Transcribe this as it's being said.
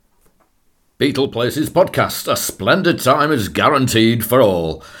Beatleplaces Podcast. A splendid time is guaranteed for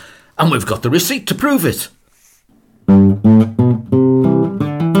all. And we've got the receipt to prove it.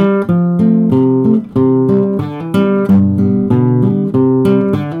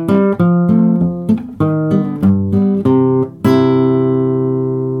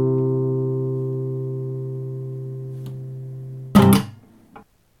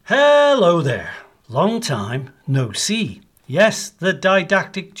 Hello there. Long time no see. Yes, the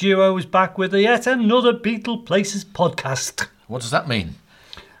didactic duo is back with yet another Beatleplaces podcast. What does that mean?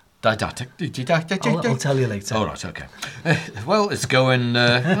 Didactic? I'll tell you later. All right, okay. Well, it's going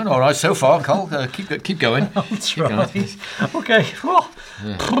all right so far, Col. Keep going. I'll try. Okay.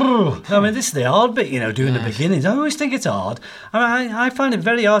 I mean, this is the hard bit, doing the beginnings. I always think it's hard. I find it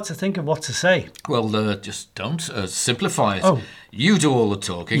very hard to think of what to say. Well, just don't. Simplify it. Oh. You do all the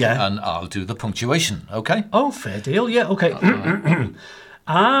talking, Yeah. and I'll do the punctuation, okay? Oh, fair deal. Yeah, okay.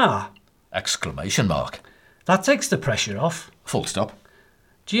 Exclamation mark. That takes the pressure off. Full stop.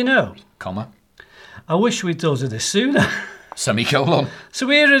 Do you know? Comma. I wish we'd thought of this sooner. Semicolon. So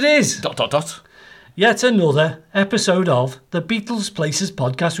here it is. ... Yet another episode of the Beatleplaces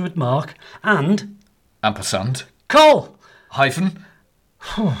Podcast with Mark and... Ampersand. Col. Hyphen.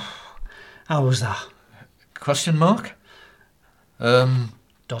 How was that? Question mark? ...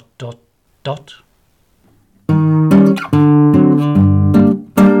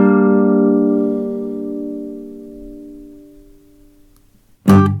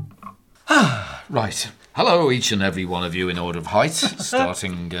 Right. Hello, each and every one of you in order of height,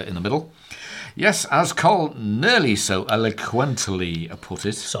 starting in the middle. Yes, as Col nearly so eloquently put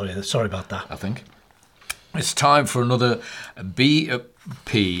it. Sorry about that. I think. It's time for another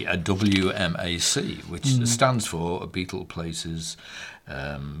BPWMAC, which stands for Beatleplaces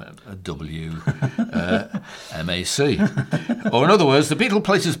MAC. Or in other words, the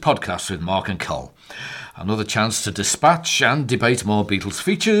Beatleplaces Podcast with Mark and Col. Another chance to dispatch and debate more Beatles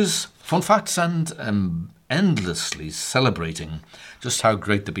features, fun facts, and endlessly celebrating just how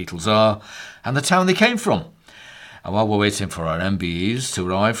great the Beatles are and the town they came from. And while we're waiting for our MBEs to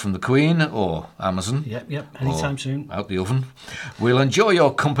arrive from the Queen or Amazon, Yep, anytime soon, out the oven, we'll enjoy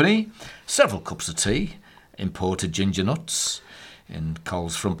your company, several cups of tea, imported ginger nuts in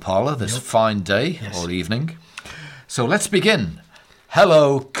Col's front parlour this fine day or evening. So let's begin.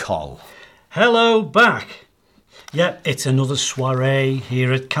 Hello, Col. Hello back. Yep, it's another soiree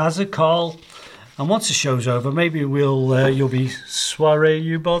here at Casa Col. And once the show's over, maybe you'll be soiree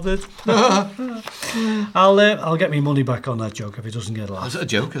you bothered. I'll get my money back on that joke if it doesn't get a laugh. Is it a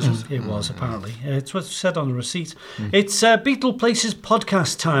joke? Is it? It was, apparently. It's what's said on the receipt. It's Beatleplaces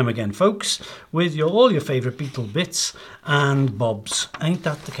podcast time again, folks, with all your favourite Beatle bits and bobs. Ain't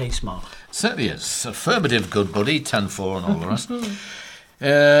that the case, Mark? Certainly is. Affirmative, good buddy, 10-4 and all the rest.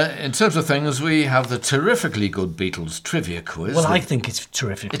 In terms of things, we have the terrifically good Beatles trivia quiz. Well, I think it's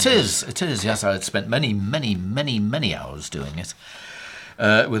terrific. It is, yes. I had spent many hours doing it.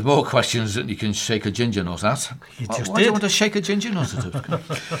 With more questions than you can shake a ginger nut at. Why do you want to shake a ginger nut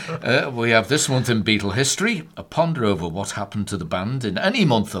at? We have this month in Beatle history, a ponder over what happened to the band in any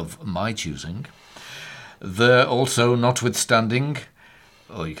month of my choosing. They're also notwithstanding...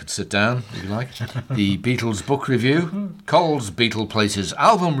 Or you could sit down, if you like. The Beatles Book review, Col's Beatleplaces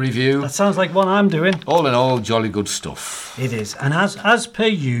Album review. That sounds like what I'm doing. All in all, jolly good stuff. It is. And as per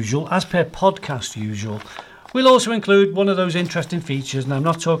usual, as per podcast usual, we'll also include one of those interesting features, and I'm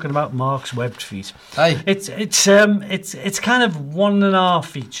not talking about Mark's webbed feet. Aye. It's kind of 1.5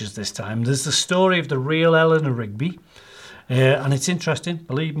 features this time. There's the story of the real Eleanor Rigby. And it's interesting,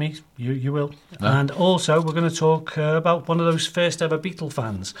 believe me, you will. No. And also, we're going to talk about one of those first ever Beatle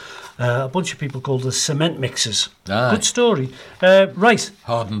fans. A bunch of people called the Cement Mixers. Aye. Good story. Right.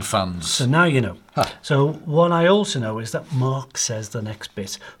 Hardened fans. So now you know. Huh. So what I also know is that Mark says the next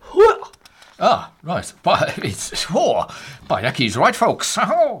bit. Ah, right. By Ecky's right, folks.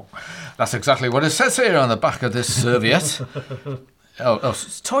 That's exactly what it says here on the back of this serviette. Oh,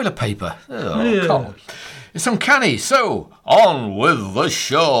 it's toilet paper. Oh, yeah. Col. It's uncanny. So, on with the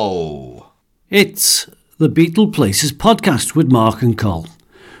show. It's the Beatleplaces Podcast with Mark and Col.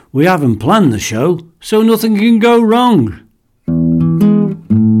 We haven't planned the show, so nothing can go wrong.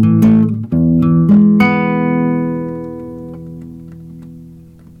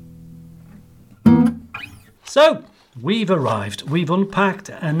 So, we've arrived, we've unpacked,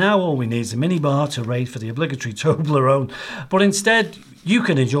 and now all we need is a minibar to raid for the obligatory Toblerone. But instead, you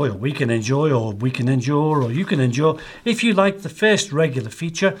can enjoy, or we can enjoy, or we can endure, or you can endure, if you like the first regular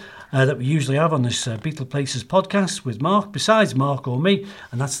feature that we usually have on this Beatleplaces podcast with Mark, besides Mark or me,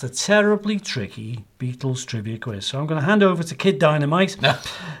 and that's the terribly tricky Beatles trivia quiz. So I'm going to hand over to Kid Dynamite.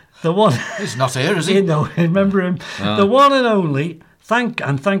 The one. He's not here, is he? You know, remember him. The one and only. Thank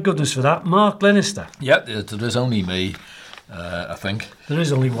goodness for that, Mark Glenister. Yeah, there's only me, I think. There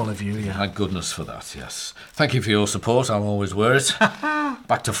is only one of you, yeah. Thank goodness for that, yes. Thank you for your support. I'll always wear it.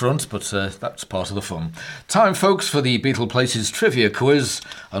 Back to front, but that's part of the fun. Time, folks, for the Beatleplaces Trivia Quiz.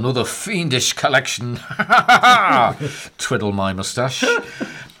 Another fiendish collection. Twiddle my moustache.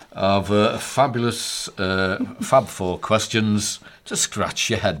 Of fabulous Fab 4 questions to scratch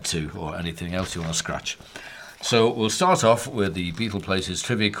your head to, or anything else you want to scratch. So we'll start off with the Beatleplaces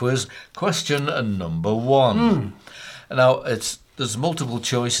Trivia Quiz. Question number 1. Now, there's multiple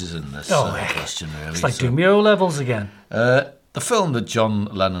choices in this question, really. It's like doing my O-levels again. The film that John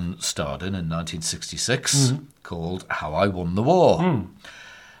Lennon starred in 1966, called How I Won the War,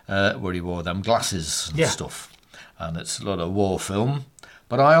 where he wore them glasses and stuff. And it's a lot of war film.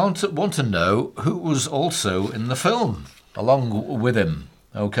 But I want to know who was also in the film, along with him.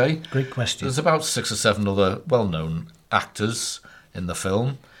 Okay? Great question. There's about 6 or 7 other well-known actors in the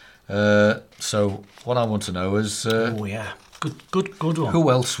film. So what I want to know is... Good one. Who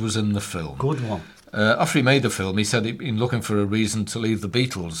else was in the film? Good one. After he made the film, he said he'd been looking for a reason to leave the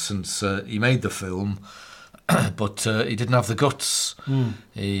Beatles since he made the film, but he didn't have the guts.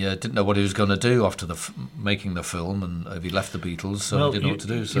 He didn't know what he was going to do after making the film, and if he left the Beatles, so he didn't know what to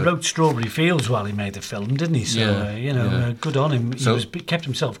do. So. He wrote Strawberry Fields while he made the film, didn't he? So, good on him. He kept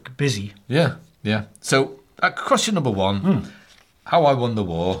himself busy. Yeah. So, question number 1, How I Won the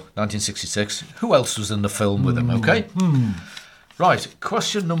War, 1966. Who else was in the film with him, okay? Right,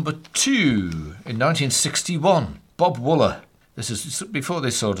 question number 2. In 1961, Bob Wooler. This is before they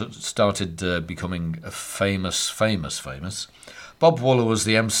sort of started becoming famous. Bob Wooler was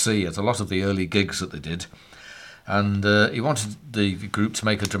the MC at a lot of the early gigs that they did. And he wanted the group to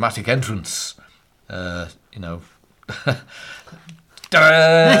make a dramatic entrance. I'm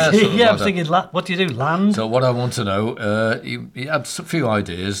thinking, what do you do, land? So what I want to know, he had a few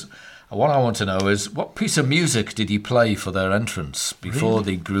ideas. What I want to know is, what piece of music did he play for their entrance before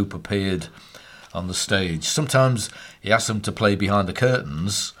the group appeared on the stage? Sometimes he asked them to play behind the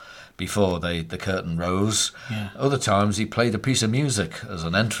curtains before the curtain rose. Yeah. Other times he played a piece of music as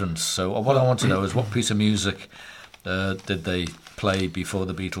an entrance. So what I want to know is, what piece of music did they play before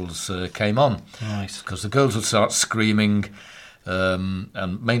the Beatles came on? Right. Because the girls would start screaming...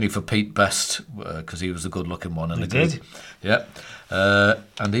 and mainly for Pete Best, because he was the good-looking one. And they did? Yeah.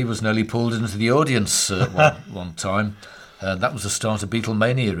 And he was nearly pulled into the audience one time. That was the start of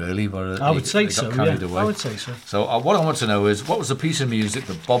Beatlemania, really, where I would say so, carried away. I would say so. So what I want to know is, what was the piece of music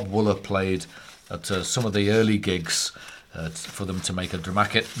that Bob Wooler played at some of the early gigs for them to make a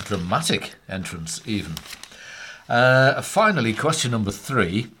dramatic entrance, even? Finally, question number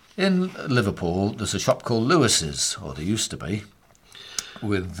 3. In Liverpool, there's a shop called Lewis's, or there used to be,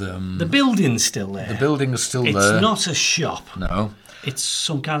 with... the building's still there. The building is still there. It's not a shop. No. It's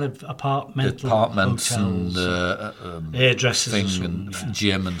some kind of apartments and hairdressers and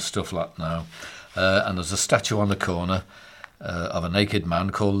gym and stuff like that now. And there's a statue on the corner of a naked man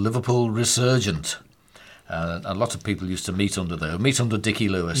called Liverpool Resurgent. And a lot of people used to meet under there. Meet under Dickie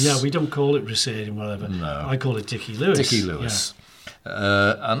Lewis. Yeah, we don't call it Resurgent, whatever. No. I call it Dickie Lewis. Dickie Lewis. Yeah.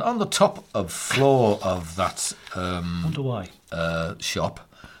 And on the top of floor of that wonder why. Shop,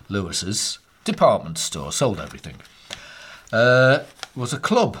 Lewis's department store, sold everything, was a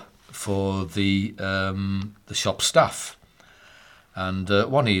club for the shop staff. And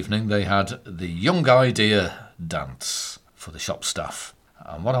one evening they had the Young Idea dance for the shop staff.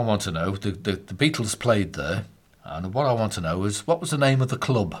 And what I want to know, the Beatles played there, and what I want to know is, what was the name of the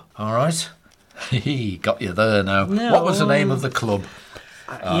club? All right? He got you there now. No. What was the name of the club?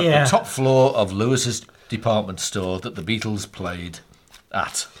 The top floor of Lewis's department store that the Beatles played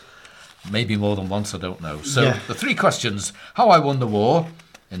at. Maybe more than once, I don't know. So the 3 questions. How I Won the War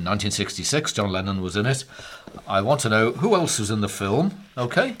in 1966. John Lennon was in it. I want to know who else was in the film.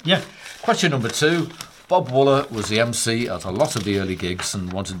 Okay? Yeah. Question number 2. Bob Wooler was the MC at a lot of the early gigs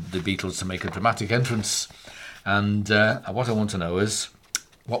and wanted the Beatles to make a dramatic entrance. And what I want to know is,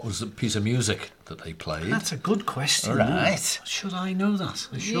 what was the piece of music that they played? That's a good question. All right. Should I know that?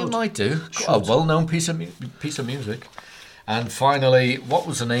 You might do. A well-known piece of music. And finally, what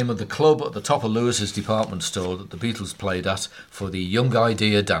was the name of the club at the top of Lewis's department store that the Beatles played at for the Young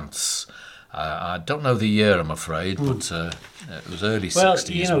Idea dance? I don't know the year, I'm afraid, but it was early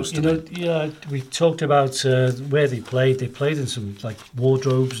 60s. We talked about where they played. They played in some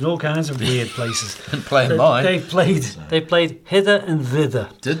wardrobes and all kinds of weird places. Didn't play in mine. They played hither and thither.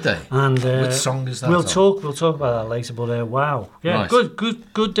 Did they? And which song is that? We'll talk about that later. But wow, yeah, right.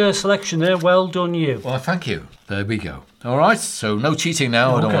 good selection there. Well done, you. Well, thank you. There we go. All right, so no cheating now.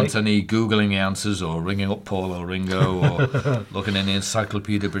 Okay. I don't want any Googling the answers or ringing up Paul or Ringo or looking in the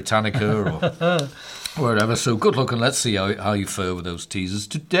Encyclopedia Britannica or wherever. So good luck, and let's see how you fare with those teasers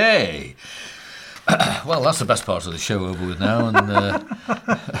today. Well, that's the best part of the show over with now, and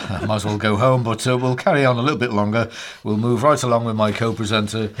I might as well go home, but we'll carry on a little bit longer. We'll move right along with my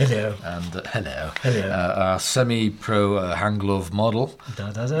co-presenter. Hello. And hello. Hello. Our semi-pro hand glove model. Da,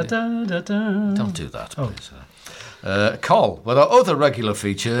 da, da, da, da, da. Don't do that, please. Col, with our other regular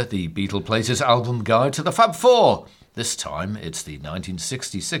feature, the Beatleplaces Album Guide to the Fab Four. This time, it's the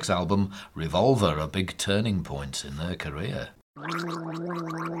 1966 album Revolver, a big turning point in their career.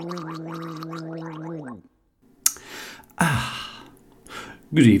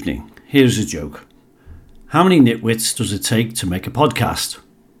 Good evening. Here's a joke. How many nitwits does it take to make a podcast?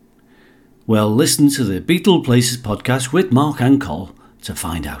 Well, listen to the Beatleplaces Podcast with Mark and Col to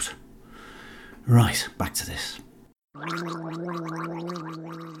find out. Right, back to this.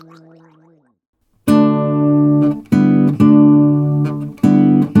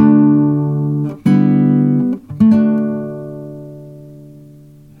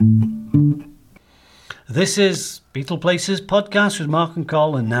 This is Beatleplaces Podcast with Mark and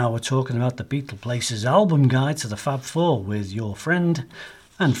Col, and now we're talking about the Beatleplaces Album Guide to the Fab Four with your friend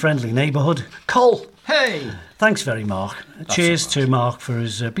and friendly neighbourhood, Col. Hey! Thanks very much. Cheers to Mark for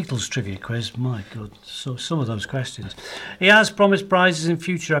his Beatles trivia quiz. My God, so some of those questions. He has promised prizes in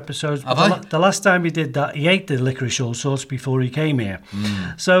future episodes. But the last time he did that, he ate the licorice all sorts before he came here.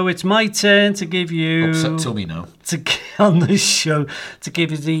 So it's my turn to give you... Tell me now. On this show, to give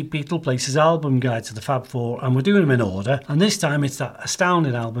you the Beatleplaces Album Guide to the Fab Four, and we're doing them in order. And this time it's that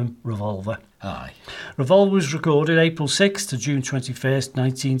astounding album, Revolver. Aye. Revolver was recorded April 6th to June 21st,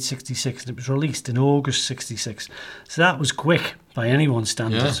 1966, and it was released in August 66. So that was quick by anyone's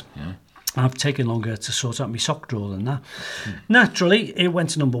standards. Yeah. I've taken longer to sort out my sock drawer than that. Naturally, it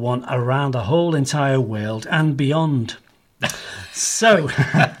went to number one around the whole entire world and beyond. So,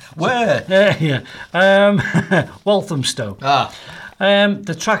 where? Walthamstow.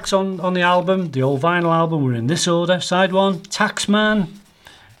 The tracks on the album, the old vinyl album, were in this order. Side 1, Taxman,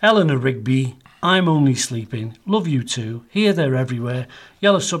 Eleanor Rigby, I'm Only Sleeping, Love You Too, Here, There, Everywhere,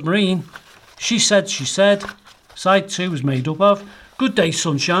 Yellow Submarine, She Said, Side 2 was made up of Good Day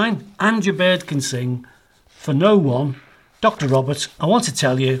Sunshine, And Your Bird Can Sing, For No One, Dr. Roberts, I Want to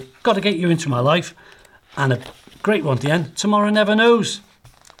Tell You, Got to Get You Into My Life, and a great one at the end, Tomorrow Never Knows.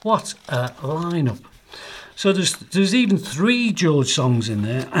 What a lineup. So there's even 3 George songs in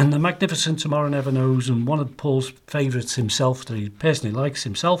there, and the magnificent Tomorrow Never Knows, and one of Paul's favourites himself, that he personally likes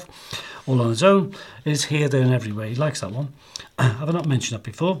himself, all on his own, is Here, There and Everywhere. He likes that one. Have I not mentioned that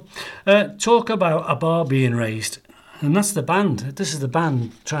before? Talk about a bar being raised, and that's the band. This is the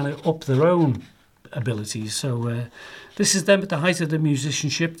band trying to up their own abilities. So this is them at the height of their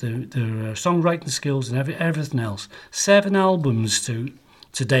musicianship, their songwriting skills and everything else. 7 albums to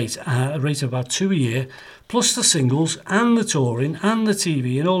date, at a rate of about 2 a year, plus the singles and the touring and the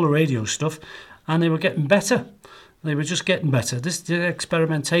TV and all the radio stuff, and they were getting better. They were just getting better. The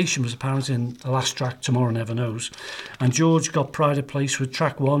experimentation was apparent in the last track, Tomorrow Never Knows, and George got pride of place with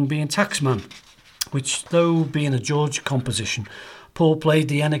track 1 being Taxman, which, though being a George composition, Paul played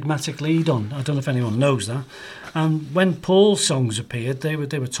the enigmatic lead on. I don't know if anyone knows that. And when Paul's songs appeared, they were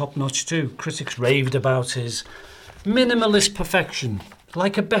top-notch too. Critics raved about his minimalist perfection,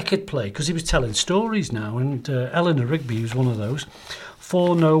 like a Beckett play, because he was telling stories now, and Eleanor Rigby was one of those.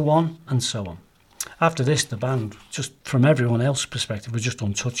 4 No 1, and so on. After this, the band, just from everyone else's perspective, was just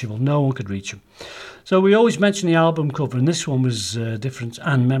untouchable. No one could reach them. So we always mention the album cover, and this one was different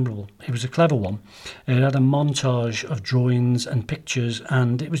and memorable. It was a clever one. It had a montage of drawings and pictures,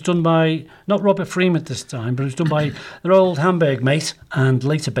 and it was done by, not Robert Freeman at this time, but it was done by their old Hamburg mate and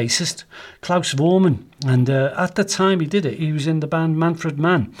later bassist, Klaus Voormann. And at the time he did it, he was in the band Manfred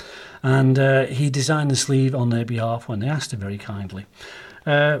Mann, and he designed the sleeve on their behalf when they asked him very kindly.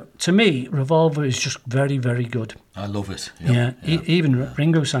 To me, Revolver is just very, very good. I love it. Yep. Yeah. Even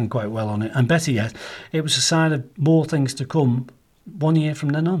Ringo sang quite well on it. And better yet, it was a sign of more things to come 1 year from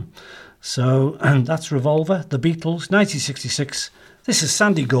then on. So, and that's Revolver, The Beatles, 1966. This is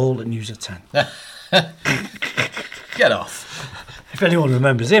Sandy Gall at News at 10. Get off. If anyone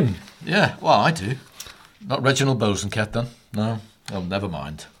remembers him. Yeah, well, I do. Not Reginald Bosanquet then. No, oh, never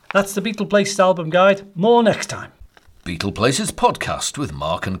mind. That's the Beatleplaces Album Guide. More next time. Beatleplaces Podcast with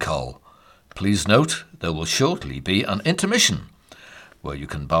Mark and Col. Please note there will shortly be an intermission where you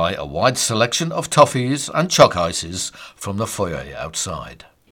can buy a wide selection of toffees and choc ices from the foyer outside.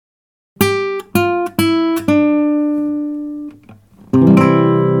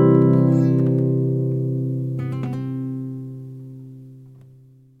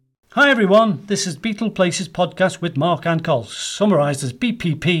 Hi everyone, this is Beatleplaces Podcast with Mark Col, summarised as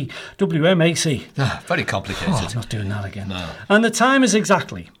BPPWMAC. Very complicated. Oh, I'm not doing that again. No. And the time is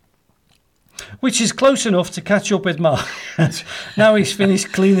exactly, which is close enough to catch up with Mark. Now he's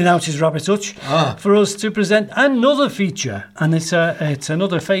finished cleaning out his rabbit hutch for us to present another feature. And it's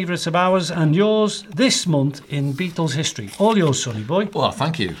another favourite of ours and yours this month in Beatles history. All yours, sonny boy. Well,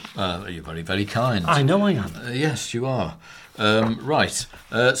 thank you. You're very, very kind. I know I am. Yes, you are. Right.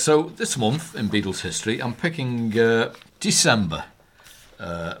 So this month in Beatles history, I'm picking December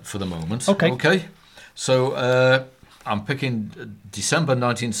for the moment. Okay. So I'm picking December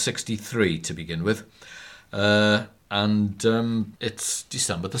 1963 to begin with. And it's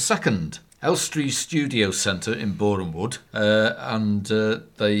December the 2nd. Elstree Studio Centre in Boreham Wood. And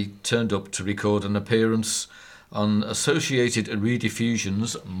they turned up to record an appearance on Associated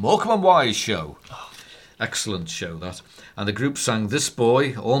Rediffusion's Morecambe and Wise show. Excellent show, that. And the group sang This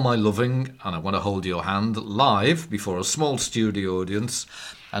Boy, All My Loving, and I Want to Hold Your Hand live before a small studio audience,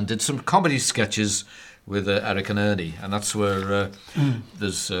 and did some comedy sketches with Eric and Ernie. And that's where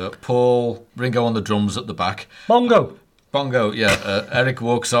there's Paul, Ringo on the drums at the back. Bongo, yeah. Eric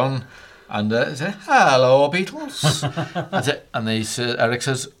walks on and says, "Hello, Beatles." And Eric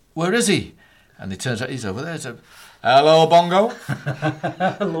says, "Where is he?" And he turns out, he's over there. So, "Hello, Bongo."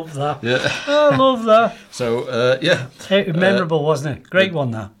 I love that. Yeah. I love that. So, yeah. Memorable, wasn't it? Great one,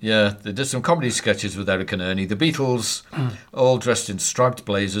 that. Yeah, they did some comedy sketches with Eric and Ernie. The Beatles, all dressed in striped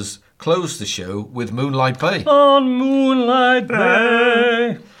blazers, closed the show with Moonlight Bay. On Moonlight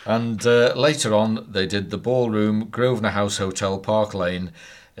Bay. And later on, they did the Ballroom, Grosvenor House Hotel, Park Lane,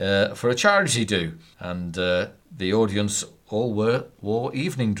 for a charity do. And the audience all wore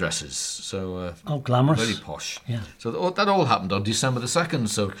evening dresses, so glamorous, very posh. Yeah. So that all happened on December the 2nd.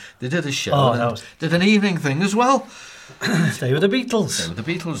 So they did a show and did an evening thing as well. Stay with the Beatles. Stay with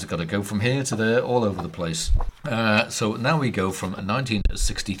the Beatles. They've got to go from here to there, all over the place. So now we go from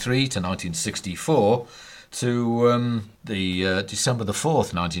 1963 to 1964 to the December the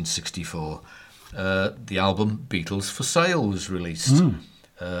 4th, 1964. The album Beatles for Sale was released.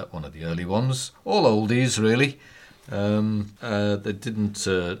 One of the early ones. All oldies, really. They didn't,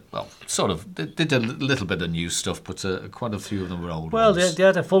 they did a little bit of new stuff, but quite a few of them were old ones. They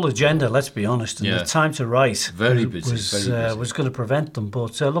had a full agenda, let's be honest, and the time to write very busy, was going to prevent them.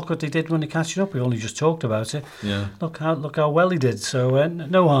 But look what they did when they catching up. We only just talked about it. Yeah. Look how well he did. So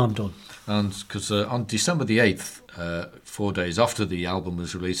no harm done. And because on December the 8th, 4 days after the album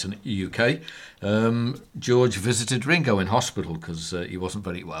was released in the UK, George visited Ringo in hospital because he wasn't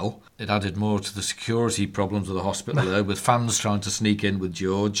very well. It added more to the security problems of the hospital there, with fans trying to sneak in with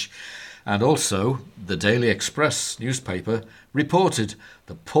George. And also, the Daily Express newspaper reported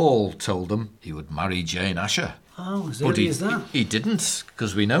that Paul told them he would marry Jane Asher. Oh, as early as that? He didn't,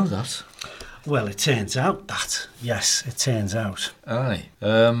 because we know that. Well, it turns out that. Yes, it turns out. Aye.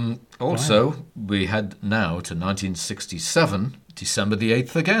 Also, we head now to 1967, December the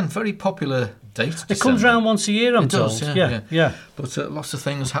 8th again. Very popular date, December. It comes round once a year, I'm told. Does, yeah. But lots of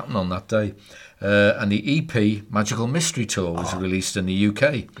things happen on that day. And the EP Magical Mystery Tour was released in the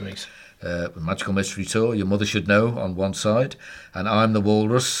UK. Great. Magical Mystery Tour, Your Mother Should Know on one side, and I'm the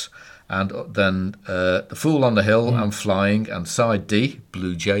Walrus, and then The Fool on the Hill and Flying, and side D,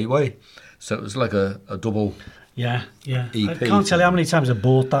 Blue Jay Way. So it was like a double EP. I can't tell you how many times I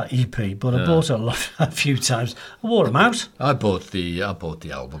bought that EP, but I bought it a few times. I wore them out. I bought the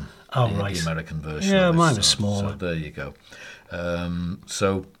album. Right. The American version. Yeah, of it, mine was smaller. So there you go. That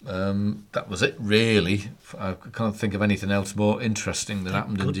was it, really. I can't think of anything else more interesting that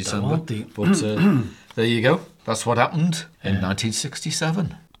happened in December. But there you go. That's what happened in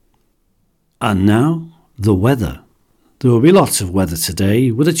 1967. And now, the weather. There will be lots of weather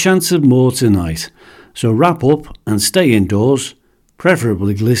today, with a chance of more tonight. So wrap up and stay indoors,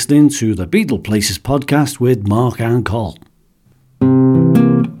 preferably listening to the Beatleplaces Podcast with Mark Col.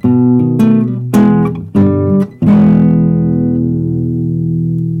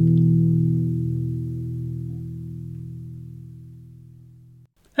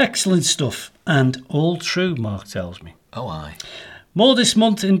 Excellent stuff, and all true, Mark tells me. Oh, aye. More this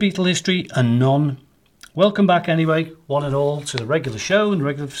month in Beatle history and none. Welcome back anyway, one and all, to the regular show and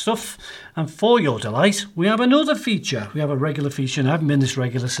regular stuff. And for your delight, we have another feature. We have a regular feature, and I haven't been this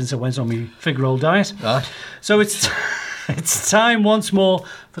regular since I went on my fig-roll diet. Aye. So it's time once more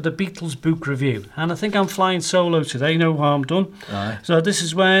for the Beatles Book review. And I think I'm flying solo today, no harm done. Aye. So this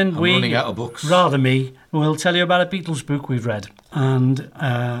is when I'm running out of books. Rather me, we'll tell you about a Beatles book we've read. And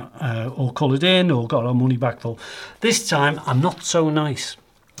or coloured in or got our money back full. This time, I'm not so nice.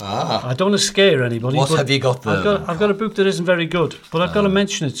 I don't want to scare anybody. What have you got there? I've got a book that isn't very good, but I've got to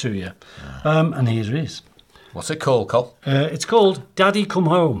mention it to you. And here it is. What's it called, Col? It's called Daddy Come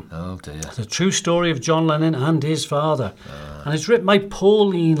Home. Oh, dear. It's a true story of John Lennon and his father. And it's written by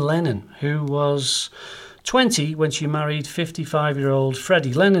Pauline Lennon, who was 20 when she married 55-year-old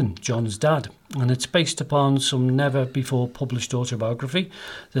Freddie Lennon, John's dad. And it's based upon some never-before-published autobiography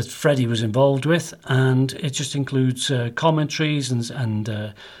that Freddie was involved with. And it just includes commentaries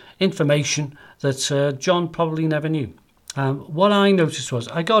and information that John probably never knew. What I noticed was,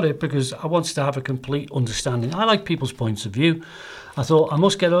 I got it because I wanted to have a complete understanding. I like people's points of view. I thought I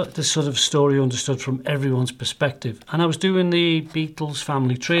must get this sort of story understood from everyone's perspective. And I was doing the Beatles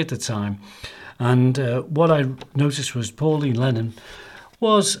family tree at the time. And what I noticed was Pauline Lennon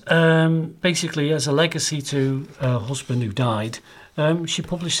was basically, as a legacy to her husband who died, she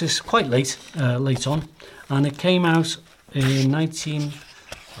published this quite late on. And it came out in I'll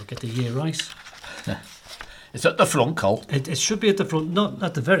get the year right. It's at the front, Col. It should be at the front, not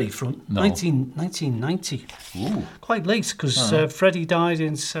at the very front. No. 1990. Ooh. Quite late, because Freddie died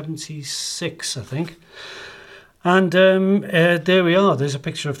in 76, I think. And there we are. There's a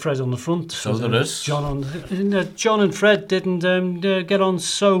picture of Fred on the front. So there is. John and Fred didn't get on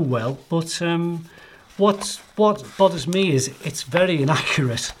so well, but what bothers me is it's very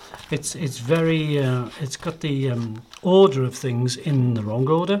inaccurate. It's very it's got the order of things in the wrong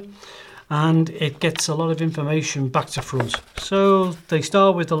order. And it gets a lot of information back to front. So they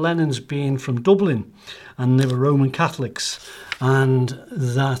start with the Lennons being from Dublin, and they were Roman Catholics, and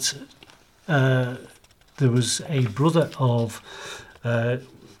that there was a brother of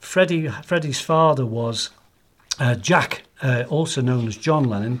Freddie's father was Jack, also known as John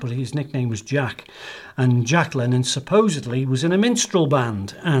Lennon, but his nickname was Jack. And Jack Lennon supposedly was in a minstrel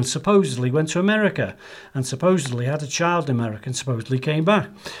band, and supposedly went to America, and supposedly had a child in America, and supposedly came back.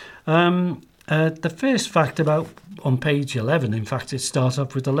 The first fact about on page 11, in fact, it starts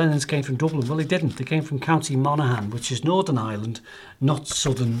off with the Lennons came from Dublin. Well, they didn't. They came from County Monaghan, which is Northern Ireland, not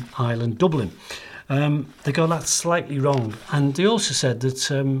Southern Ireland, Dublin. They got that slightly wrong. And they also said that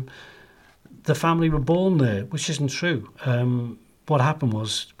the family were born there, which isn't true. What happened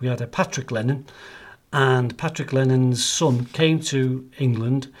was we had a Patrick Lennon, and Patrick Lennon's son came to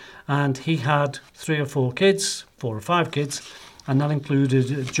England, and he had 4 or 5 kids, and that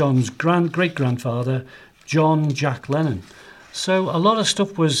included John's great-grandfather, John Jack Lennon. So a lot of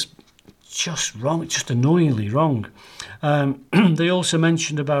stuff was just wrong, just annoyingly wrong. They also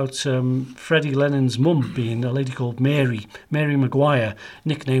mentioned about Freddie Lennon's mum being a lady called Mary Maguire.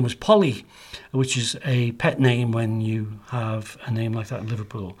 Nickname was Polly, which is a pet name when you have a name like that in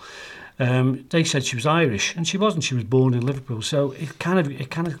Liverpool. They said she was Irish, and she wasn't. She was born in Liverpool, so it kind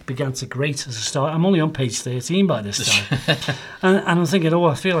of began to grate as a start. I'm only on page 13 by this time, and I'm thinking,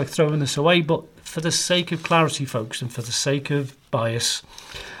 I feel like throwing this away. But for the sake of clarity, folks, and for the sake of bias,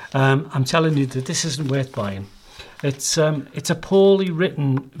 I'm telling you that this isn't worth buying. It's a poorly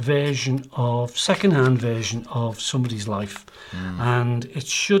written second-hand version of somebody's life, and it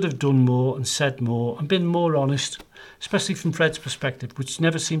should have done more and said more and been more honest, especially from Fred's perspective, which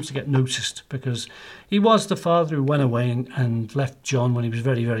never seems to get noticed, because he was the father who went away and left John when he was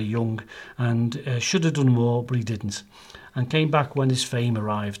very, very young, and should have done more, but he didn't, and came back when his fame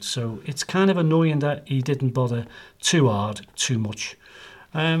arrived. So it's kind of annoying that he didn't bother too hard, too much.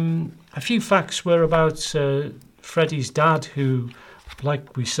 A few facts were about Freddie's dad, who,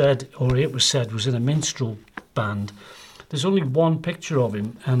 like we said, or it was said, was in a minstrel band. There's only one picture of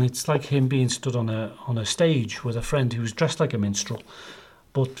him, and it's like him being stood on a stage with a friend who was dressed like a minstrel.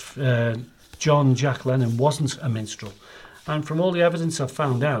 But John Jack Lennon wasn't a minstrel. And from all the evidence I've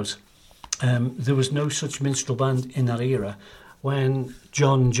found out, there was no such minstrel band in that era when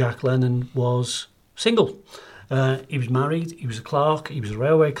John Jack Lennon was single. He was married, he was a clerk, he was a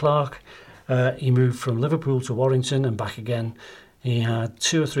railway clerk. He moved from Liverpool to Warrington and back again. He had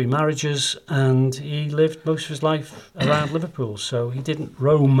 2 or 3 marriages, and he lived most of his life around Liverpool, so he didn't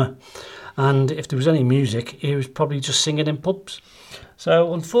roam. And if there was any music, he was probably just singing in pubs.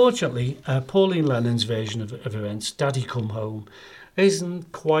 So unfortunately, Pauline Lennon's version of events, Daddy Come Home,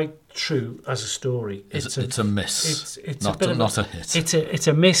 isn't quite true as a story. It's a miss. It's not a hit. It's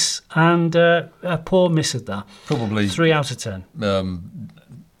a miss, and a poor miss at that. Probably 3 out of 10.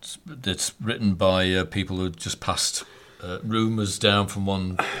 It's written by people who just passed rumours down from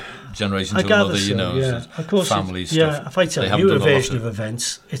one generation to another. So, yeah. Of course, family stuff. Yeah, if I tell you a version of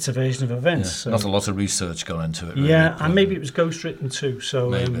events, it's a version of events. Yeah, so. Not a lot of research gone into it. Really, yeah, and maybe it was ghostwritten too.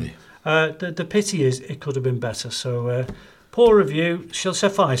 So maybe. The pity is it could have been better. So Poor review. Shall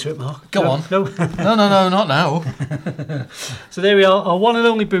suffice it, Mark? Go on. No, no, not now. So there we are. Our one and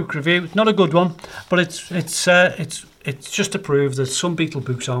only book review. Not a good one, but it's just to prove that some Beatle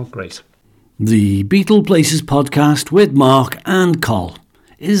books aren't great. The Beatleplaces Podcast with Mark and Col.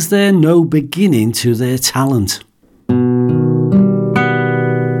 Is there no beginning to their talent?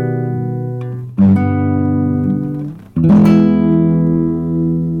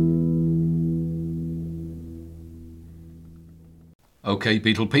 Okay,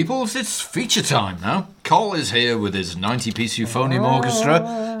 Beatle peoples, it's feature time now. Col is here with his 90-piece euphonium orchestra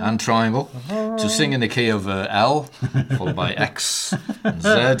and triangle to sing in the key of L, followed by X and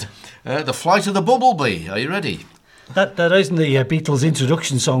Z. The Flight of the Bumblebee. Are you ready? That isn't the Beatles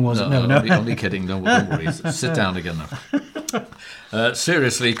introduction song, was it? No. Only kidding. Don't worry. Sit down again now.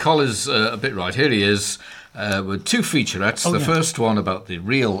 Seriously, Col is a bit right. Here he is with two featurettes. First one about the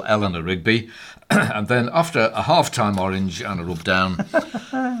real Eleanor Rigby. And then after a half-time orange and a rub down,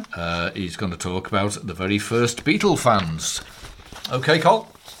 he's going to talk about the very first Beatle fans. Okay,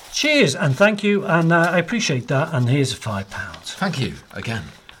 Col? Cheers, and thank you, and I appreciate that, and here's £5. Thank you, again.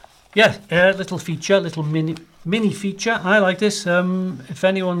 Yeah, little feature, little mini feature. I like this. If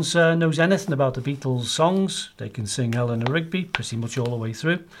anyone knows anything about the Beatles songs, they can sing Eleanor Rigby pretty much all the way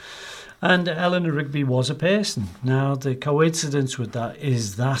through. And Eleanor Rigby was a person. Now, the coincidence with that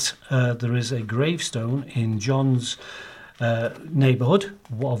is that there is a gravestone in John's neighbourhood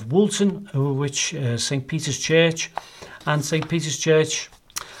of Woolton, which St. Peter's Church. And St. Peter's Church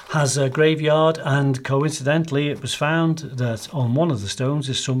has a graveyard, and coincidentally it was found that on one of the stones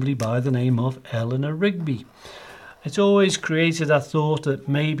is somebody by the name of Eleanor Rigby. It's always created that thought that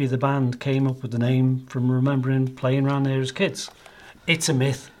maybe the band came up with the name from remembering playing around there as kids. It's a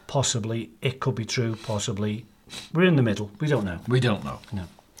myth. Possibly. It could be true, possibly. We're in the middle. We don't know. No.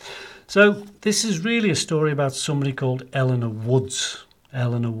 So this is really a story about somebody called Eleanor Woods.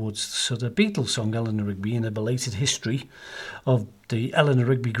 So the Beatles song Eleanor Rigby in a belated history of the Eleanor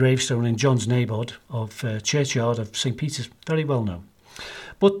Rigby gravestone in John's neighbourhood of churchyard of St. Peter's, very well known.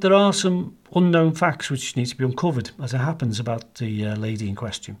 But there are some unknown facts which need to be uncovered, as it happens, about the lady in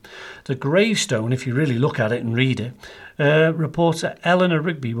question. The gravestone, if you really look at it and read it, reports that Eleanor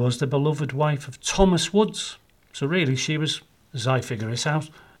Rigby was the beloved wife of Thomas Woods. So really, she was, as I figure this out,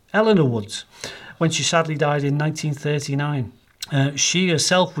 Eleanor Woods, when she sadly died in 1939. She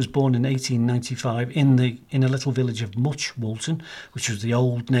herself was born in 1895 in a little village of Much, Woolton, which was the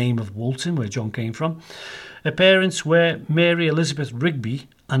old name of Woolton, where John came from. Her parents were Mary Elizabeth Rigby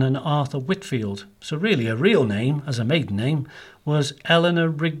and an Arthur Whitfield. So really her real name, as a maiden name, was Eleanor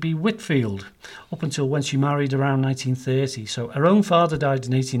Rigby Whitfield, up until when she married around 1930. So her own father died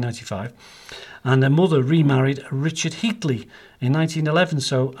in 1895, and her mother remarried Richard Heatley in 1911.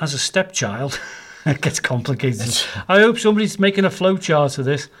 So as a stepchild, it gets complicated. I hope somebody's making a flowchart of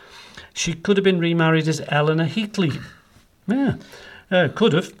this. She could have been remarried as Eleanor Heatley. Yeah.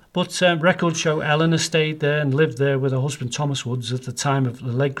 Could have, but records show Eleanor stayed there and lived there with her husband Thomas Woods at the time of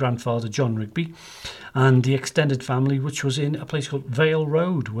the late grandfather John Rigby and the extended family, which was in a place called Vale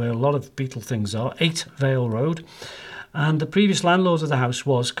Road, where a lot of Beatle things are, 8 Vale Road. And the previous landlord of the house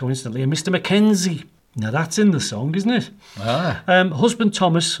was, coincidentally, a Mr. Mackenzie. Now that's in the song, isn't it? Husband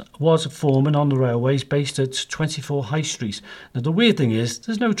Thomas was a foreman on the railways based at 24 High Street. Now the weird thing is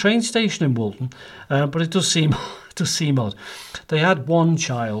there's no train station in Woolton, but it does seem odd. They had one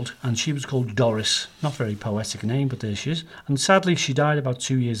child and she was called Doris. Not very poetic name, but there she is. And sadly she died about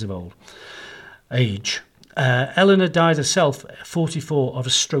 2 years of age. Eleanor died herself at 44 of a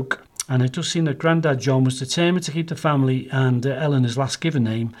stroke. And it does seem that Grandad John was determined to keep the family and Eleanor's last given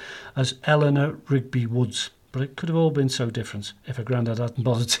name as Eleanor Rigby Woods. But it could have all been so different if her granddad hadn't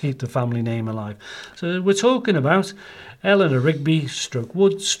bothered to keep the family name alive. So we're talking about Eleanor Rigby, stroke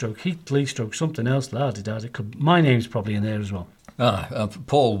Woods, stroke Heatley, stroke something else. My name's probably in there as well.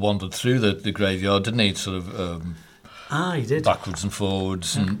 Paul wandered through the graveyard, didn't he? Sort of he did. Backwards and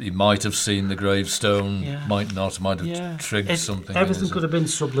forwards, and he might have seen the gravestone, might not, might have triggered something. Everything could have been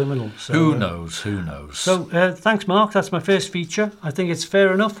subliminal. So, who knows? So thanks, Mark. That's my first feature. I think it's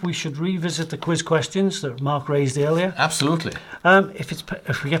fair enough. We should revisit the quiz questions that Mark raised earlier. Absolutely.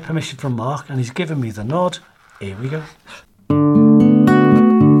 If we get permission from Mark, and he's given me the nod, here we go.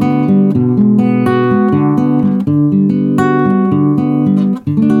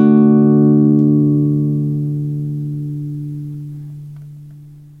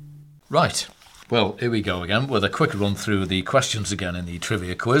 Right. Well, here we go again with a quick run through the questions again in the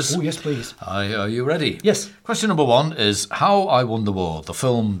trivia quiz. Oh, yes, please. Are you ready? Yes. Question number 1 is How I Won the War, the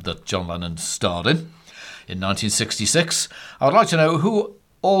film that John Lennon starred in 1966. I would like to know who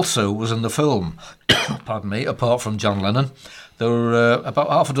also was in the film? Pardon me, apart from John Lennon. There were about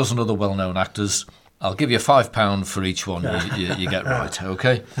half a dozen other well-known actors. I'll give you £5 for each one you get right,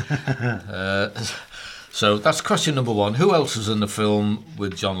 okay? So that's question number 1. Who else was in the film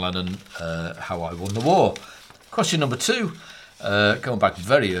with John Lennon, How I Won the War? Question number 2, going back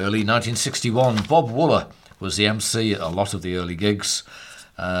very early, 1961, Bob Wooler was the MC at a lot of the early gigs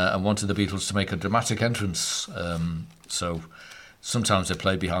and wanted the Beatles to make a dramatic entrance. So sometimes they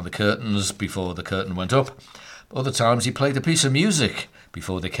played behind the curtains before the curtain went up. Other times he played a piece of music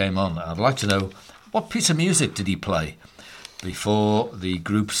before they came on. I'd like to know, what piece of music did he play before the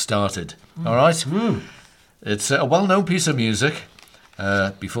group started? All right? It's a well-known piece of music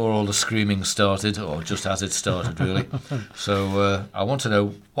before all the screaming started, or just as it started, really. So I want to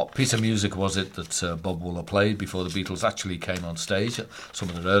know, what piece of music was it that Bob Wooler played before the Beatles actually came on stage, some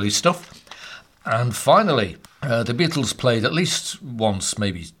of their early stuff. And finally, the Beatles played at least once,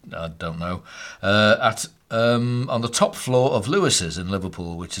 maybe, I don't know, on the top floor of Lewis's in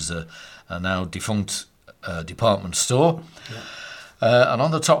Liverpool, which is a now defunct department store. Yeah. And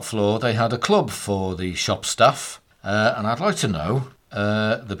on the top floor, they had a club for the shop staff. And I'd like to know,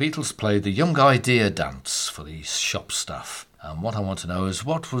 the Beatles played the Young Idea dance for the shop staff. And what I want to know is,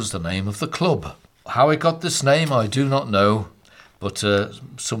 what was the name of the club? How it got this name, I do not know. But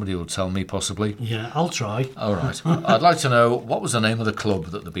somebody will tell me, possibly. Yeah, I'll try. All right. I'd like to know, what was the name of the club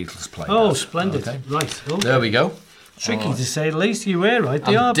that the Beatles played Oh, at? splendid. Okay. Right. Okay. There we go. Tricky to say the least. You were right.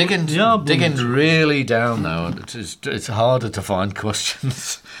 They I'm are digging really down now. It's harder to find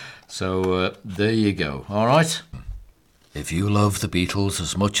questions. So there you go. All right. If you love the Beatles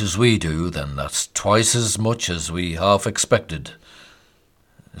as much as we do, then that's twice as much as we half expected.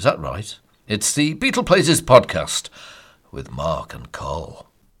 Is that right? It's the Beatleplaces Podcast with Mark and Col.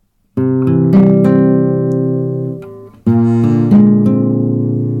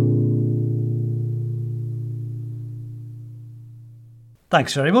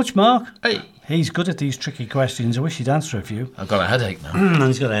 Thanks very much, Mark. Hey. He's good at these tricky questions. I wish he'd answer a few. I've got a headache now. And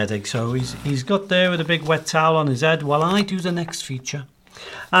he's got a headache, so he's got there with a big wet towel on his head while I do the next feature.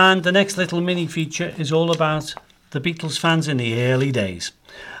 And the next little mini feature is all about the Beatles fans in the early days.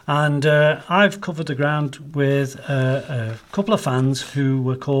 And I've covered the ground with a couple of fans who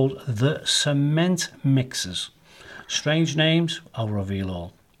were called the Cement Mixers. Strange names, I'll reveal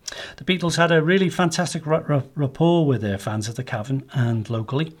all. The Beatles had a really fantastic rapport with their fans at the Cavern and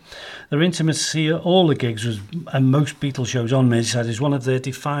locally. Their intimacy at all the gigs was, and most Beatles shows on Merseyside, is one of the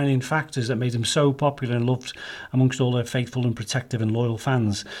defining factors that made them so popular and loved amongst all their faithful and protective and loyal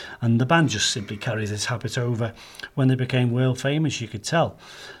fans. And the band just simply carried this habit over when they became world famous, you could tell.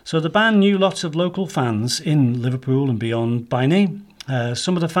 So the band knew lots of local fans in Liverpool and beyond by name.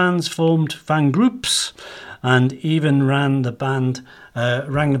 Some of the fans formed fan groups and even rang the band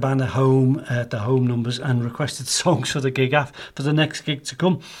at home at the home numbers and requested songs for the next gig to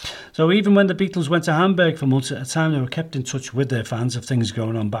come. So even when the Beatles went to Hamburg for months at a time, they were kept in touch with their fans of things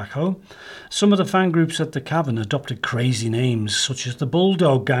going on back home. Some of the fan groups at the Cavern adopted crazy names such as the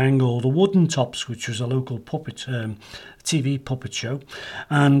Bulldog Gang or the Wooden Tops, which was a local TV puppet show,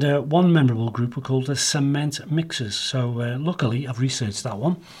 and one memorable group were called the Cement Mixers. So luckily I've researched that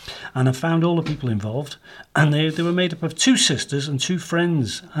one and I found all the people involved, and they were made up of 2 sisters and 2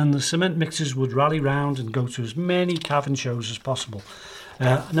 friends, and the Cement Mixers would rally round and go to as many Cavern shows as possible.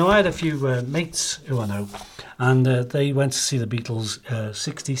 Now I had a few mates who I know, and they went to see the Beatles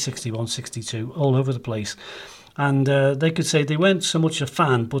 60, 61, 62 all over the place. And they could say they weren't so much a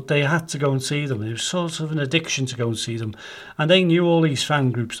fan, but they had to go and see them. It was sort of an addiction to go and see them. And they knew all these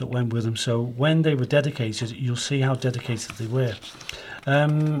fan groups that went with them. So when they were dedicated, you'll see how dedicated they were.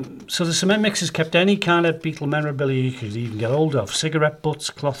 So the Cement Mixers kept any kind of Beatle memorabilia you could even get hold of. Cigarette butts,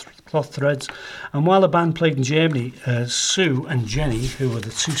 cloth threads. And while the band played in Germany, Sue and Jenny, who were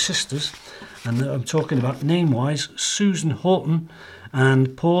the 2 sisters, and I'm talking about name-wise, Susan Horton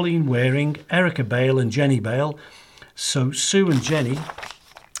and Pauline Waring, Erica Bale and Jenny Bale. So Sue and Jenny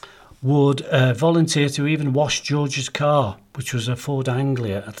would volunteer to even wash George's car, which was a Ford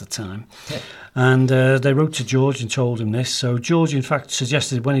Anglia at the time. Yeah. And they wrote to George and told him this. So George, in fact,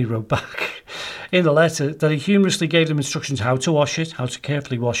 suggested when he wrote back in the letter that he humorously gave them instructions how to wash it, how to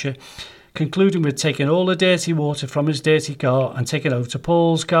carefully wash it, concluding with taking all the dirty water from his dirty car and taking it over to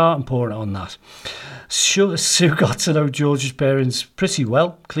Paul's car and pouring it on that. Sue got to know George's parents pretty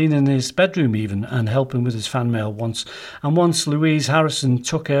well, cleaning his bedroom even and helping with his fan mail once. And once Louise Harrison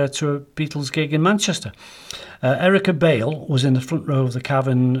took her to a Beatles gig in Manchester. Erica Bale was in the front row of the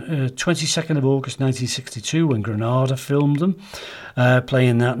Cavern 22nd of August 1962 when Granada filmed them,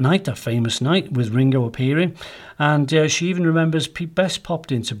 playing that night, that famous night, with Ringo appearing. And she even remembers Pete Best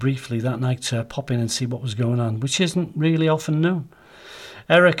popped in to briefly that night to pop in and see what was going on, which isn't really often known.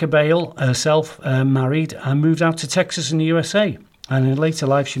 Erica Bale herself married and moved out to Texas in the USA. And in later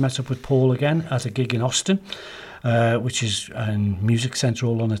life, she met up with Paul again at a gig in Austin, which is a music centre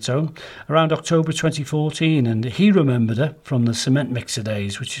all on its own, around October 2014. And he remembered her from the cement mixer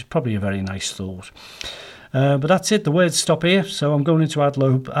days, which is probably a very nice thought. But that's it. The words stop here, so I'm going into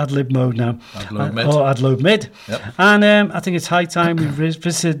ad-lib mode now. Ad-lib mid. Yep. And I think it's high time we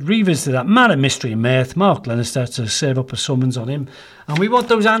revisit that man of mystery and mirth, Mark Lannister, to serve up a summons on him. And we want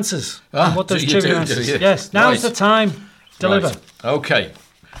those answers. We want those trivia answers. Yes, now's the time. Deliver. Right. Okay.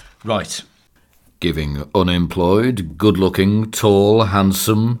 Right. Giving unemployed, good-looking, tall,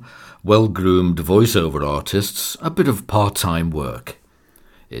 handsome, well-groomed voiceover artists a bit of part-time work.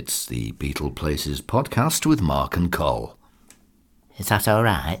 It's the Beatleplaces Podcast with Mark and Col. Is that all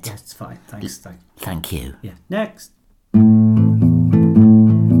right? Yes, it's fine. Thanks. Thank you. Yeah. Next.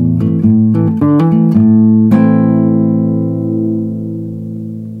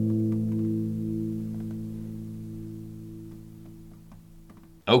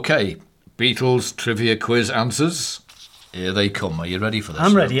 Okay, Beatles trivia quiz answers. Here they come. Are you ready for this?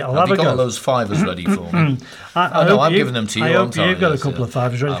 I'm ready. I'll have a go. Have you got those fivers ready for me? I'm giving them to you. I hope you've got a couple of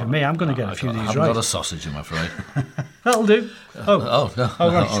fivers ready for me. I'm going to get a few of these right. I haven't got a sausage, I'm afraid. That'll do. No. Right.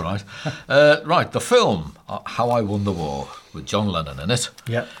 All right. Right, the film, How I Won the War, with John Lennon in it.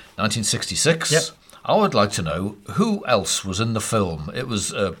 Yep. 1966. Yep. I would like to know who else was in the film. It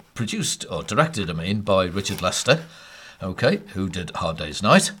was produced, or directed, by Richard Lester. Okay, who did Hard Day's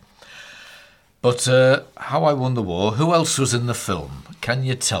Night. But How I Won the War, who else was in the film? Can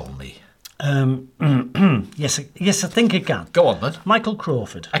you tell me? Yes, I think I can. Go on then. Michael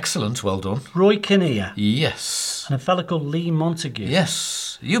Crawford. Excellent, well done. Roy Kinnear. Yes. And a fella called Lee Montague.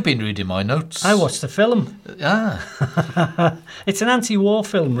 Yes. You've been reading my notes. I watched the film. Ah. It's an anti-war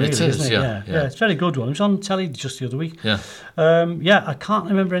film, really, isn't it? Yeah. It's a very good one. It was on telly just the other week. Yeah. I can't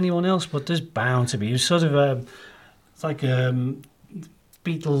remember anyone else, but there's bound to be. It was sort of it's like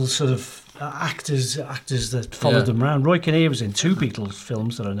Beatles sort of actors that followed them around. Roy Kinnear was in 2 Beatles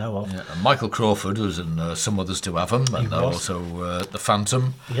films that I know of. Yeah, and Michael Crawford was in Some Others Do Have 'Em, and also The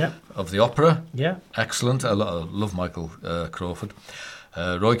Phantom of the Opera. Yeah. Excellent. I love Michael Crawford.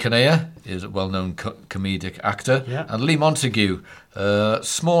 Roy Kinnear is a well-known comedic actor. Yeah. And Lee Montague,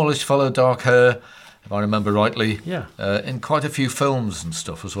 smallish fellow, dark hair, if I remember rightly, in quite a few films and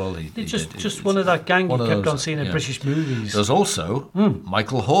stuff as well. He just one of that gang you kept on seeing in British movies. There's also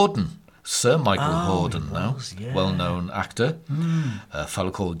Michael Hordern, Sir Michael Hordern now, well-known actor, a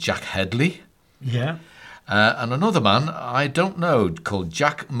fellow called Jack Headley. Yeah. And another man, I don't know, called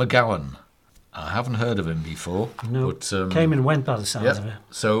Jack McGowan. I haven't heard of him before. No, but, came and went by the sounds of it.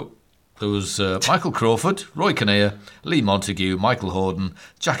 So there was Michael Crawford, Roy Kinnear, Lee Montague, Michael Hordern,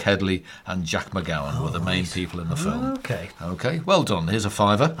 Jack Headley and Jack McGowan were the main people in the film. Okay, well done. Here's a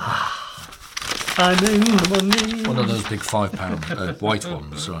fiver. I'm in the money. One of those big £5 white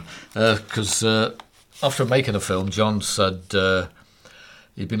ones. Because after making a film, John said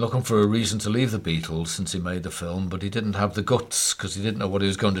he'd been looking for a reason to leave the Beatles since he made the film, but he didn't have the guts because he didn't know what he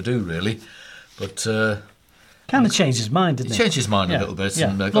was going to do, really. But kind of changed his mind, didn't he? He changed his mind a little bit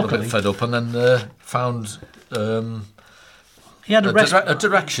and got a bit fed up, and then found he had a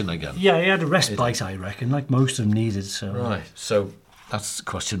direction again. Yeah, he had a respite, I reckon, like most of them needed. So right, so that's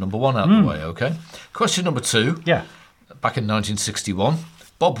question number 1 out of the way. Okay, question number 2. Yeah, back in 1961,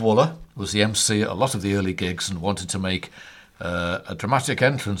 Bob Wooler was the MC at a lot of the early gigs and wanted to make a dramatic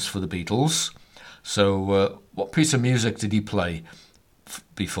entrance for the Beatles. So, what piece of music did he play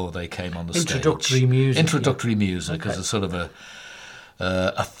before they came on the stage? Introductory music as a sort of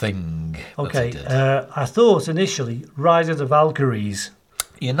a thing. Okay, I thought initially Ride of the Valkyries.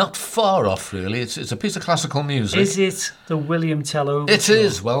 You're not far off, really. It's a piece of classical music. Is it the William Tell Overture? It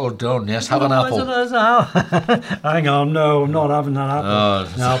is. Well done. Yes, have an apple. Hang on, no, I'm not having that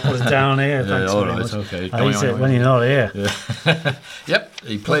apple. No, I'll put it down here. Thanks all very right, much. Okay. I hate it when you're not here. Yeah. Yep,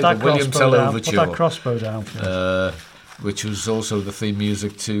 he played the William Tell Overture. Put that crossbow down. Which was also the theme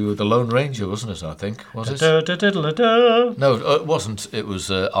music to The Lone Ranger, wasn't it, I think? Was it? No, it wasn't. It was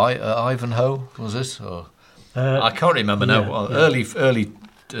Ivanhoe, was it? Or I can't remember now. Early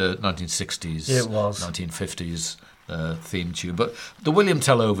 1960s, it was 1950s theme tune. But the William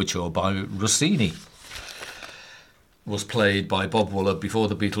Tell Overture by Rossini was played by Bob Wooler before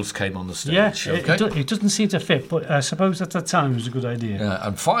the Beatles came on the stage. Yeah, it doesn't seem to fit, but I suppose at that time it was a good idea. Yeah,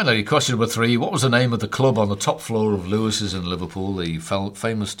 and finally, question number 3, what was the name of the club on the top floor of Lewis's in Liverpool, the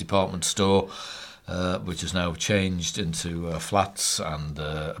famous department store which is now changed into flats and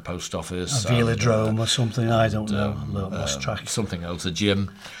a post office. A velodrome or something, I don't know. Lost track. Something else, a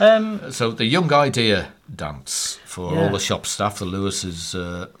gym. So the Young Idea dance for all the shop staff, the Lewis's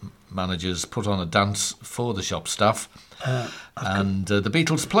managers put on a dance for the shop staff. And the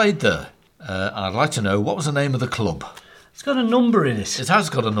Beatles played there. I'd like to know, what was the name of the club? It's got a number in it. It has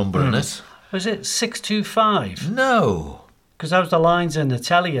got a number in it. Was it 625? No. Because that was the lines in the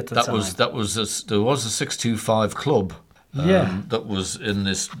telly at the time. There was a 625 club. That was in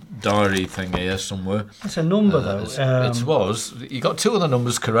this diary thing here somewhere. It's a number though. It was. You got two of the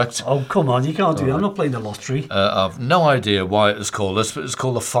numbers correct. Oh, come on, you can't do that. I'm not playing the lottery. I've no idea why it was called this, but it's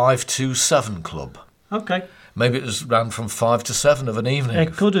called the 527 Club. Okay. Maybe it was ran from 5 to 7 of an evening.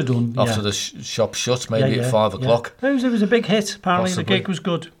 It could have done, after the shop shut, maybe at 5 o'clock. It was a big hit. Apparently Possibly. The gig was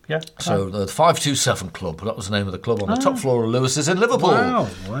good. Yeah. So the 527 Club, that was the name of the club on the top floor of Lewis's in Liverpool. Wow.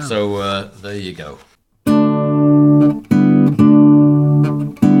 So there you go.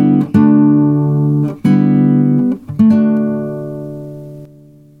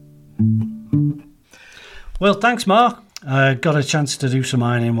 Well, thanks, Mark. Got a chance to do some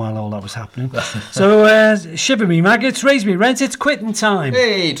ironing while all that was happening. So, shiver me maggots, raise me rent, it's quitting time.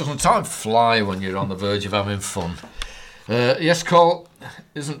 Hey, doesn't time fly when you're on the verge of having fun? Yes, Col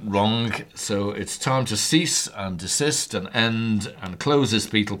isn't wrong, so it's time to cease and desist and end and close this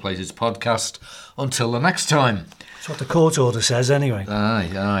Beatleplaces podcast until the next time. That's what the court order says anyway.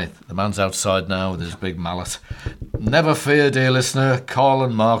 Aye. The man's outside now with his big mallet. Never fear, dear listener. Col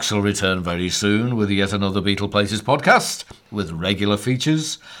and Mark shall return very soon with yet another Beatleplaces podcast with regular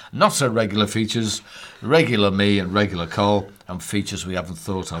features, not so regular features, regular me and regular Col, and features we haven't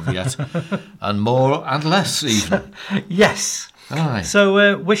thought of yet, and more and less even. Yes. Aye.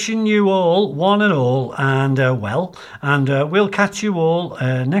 So wishing you all, one and all, and well, and we'll catch you all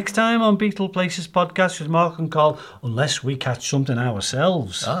next time on Beatleplaces Podcast with Mark and Col, unless we catch something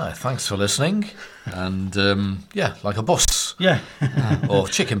ourselves. Aye, thanks for listening, and like a bus. Yeah. Or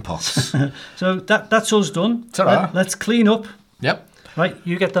chicken pox. So that's us done. Ta-ra. Let's clean up. Yep. Right,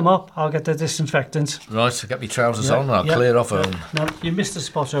 you get them up, I'll get the disinfectant. Right, get me trousers on and I'll clear off home. No, you missed a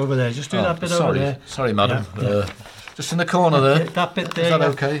spot over there, just do that bit over there. Sorry, madam. Just in the corner there. That bit there. Is that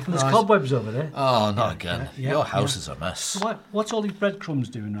okay? And there's cobwebs over there. Oh, not again. Your house is a mess. What's all these breadcrumbs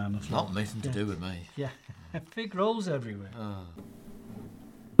doing around the floor? Not nothing to do with me. Yeah, big rolls everywhere.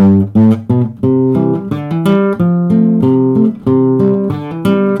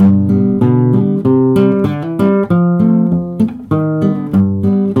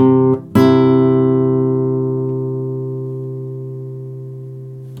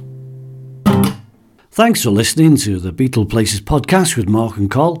 Thanks for listening to the Beatleplaces Podcast with Mark and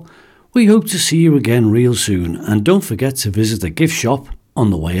Col. We hope to see you again real soon, and don't forget to visit the gift shop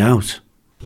on the way out.